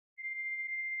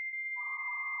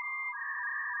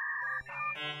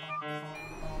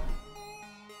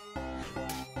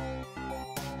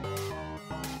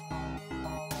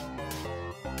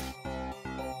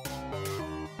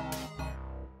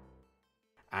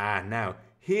Now,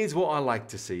 here's what I like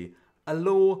to see. A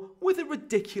law with a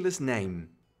ridiculous name.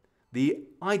 The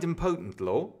Idempotent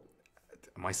law,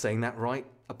 am I saying that right?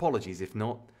 Apologies if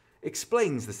not,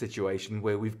 explains the situation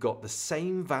where we've got the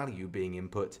same value being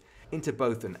input into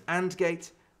both an AND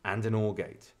gate and an OR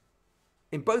gate.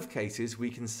 In both cases, we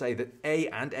can say that A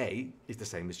and A is the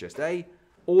same as just A,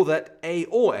 or that A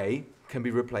or A can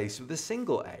be replaced with a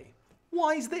single A.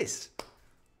 Why is this?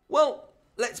 Well,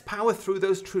 let's power through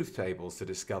those truth tables to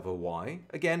discover why.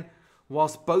 Again,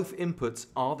 whilst both inputs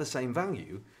are the same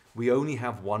value, we only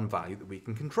have one value that we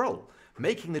can control,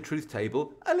 making the truth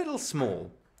table a little small.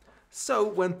 So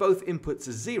when both inputs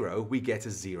are 0, we get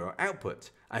a 0 output.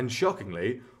 And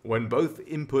shockingly, when both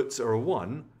inputs are a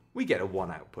 1, we get a 1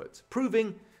 output,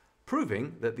 proving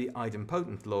that the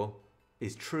idempotent law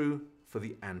is true for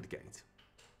the AND gate.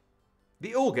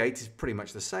 The OR gate is pretty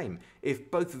much the same. If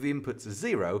both of the inputs are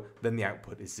 0, then the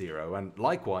output is 0, and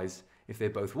likewise, if they're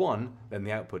both 1, then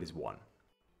the output is 1.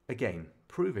 Again,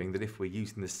 proving that if we're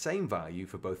using the same value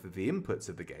for both of the inputs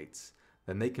of the gates,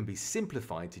 then they can be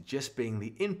simplified to just being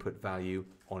the input value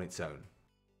on its own.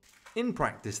 In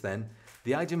practice then,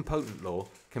 the idempotent law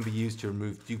can be used to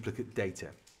remove duplicate data.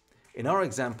 In our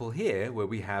example here, where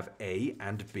we have A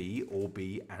and B, or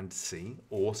B and C,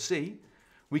 or C,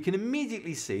 we can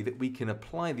immediately see that we can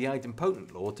apply the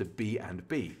idempotent law to B and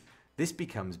B. This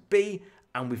becomes B,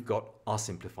 and we've got our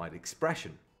simplified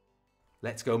expression.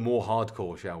 Let's go more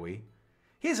hardcore, shall we?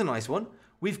 Here's a nice one.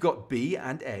 We've got B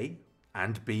and A,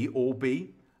 and B or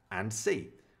B, and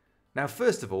C. Now,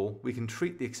 first of all, we can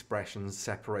treat the expressions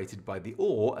separated by the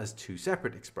OR as two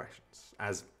separate expressions,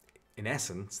 as, in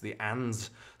essence, the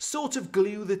ANDs sort of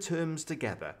glue the terms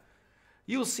together.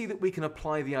 You'll see that we can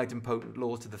apply the idempotent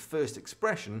law to the first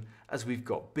expression as we've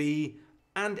got B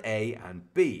and A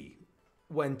and B.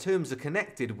 When terms are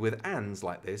connected with ANDs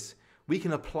like this, we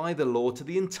can apply the law to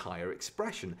the entire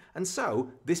expression, and so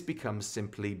this becomes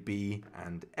simply B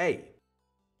and A.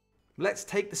 Let's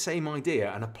take the same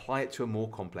idea and apply it to a more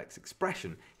complex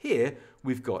expression. Here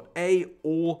we've got A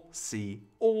or C,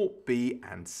 or B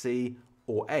and C,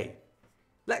 or A.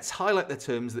 Let's highlight the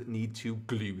terms that need to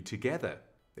glue together.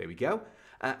 There we go.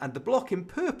 And the block in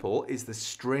purple is the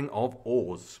string of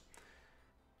ORs.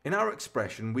 In our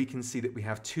expression, we can see that we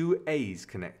have two A's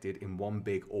connected in one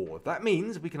big OR. That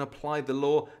means we can apply the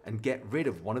law and get rid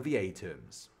of one of the A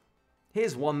terms.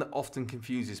 Here's one that often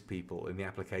confuses people in the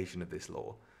application of this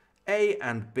law. A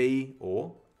and B,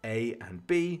 or A and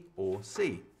B, or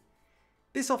C.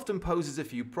 This often poses a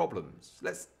few problems.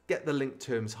 Let's get the linked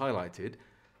terms highlighted.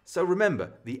 So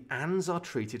remember, the ANDs are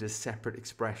treated as separate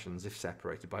expressions if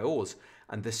separated by ORs,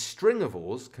 and the string of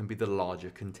ORs can be the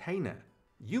larger container.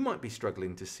 You might be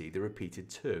struggling to see the repeated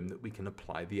term that we can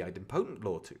apply the idempotent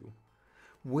law to.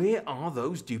 Where are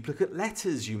those duplicate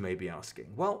letters, you may be asking?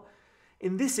 Well,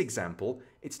 in this example,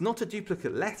 it's not a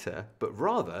duplicate letter, but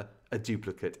rather a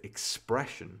duplicate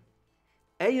expression.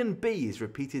 A and B is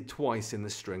repeated twice in the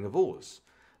string of ORs.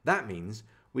 That means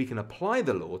we can apply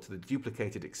the law to the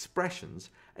duplicated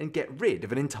expressions and get rid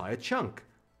of an entire chunk.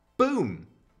 Boom!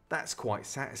 That's quite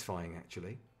satisfying,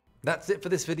 actually. That's it for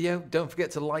this video. Don't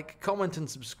forget to like, comment and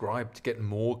subscribe to get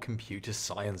more computer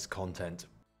science content.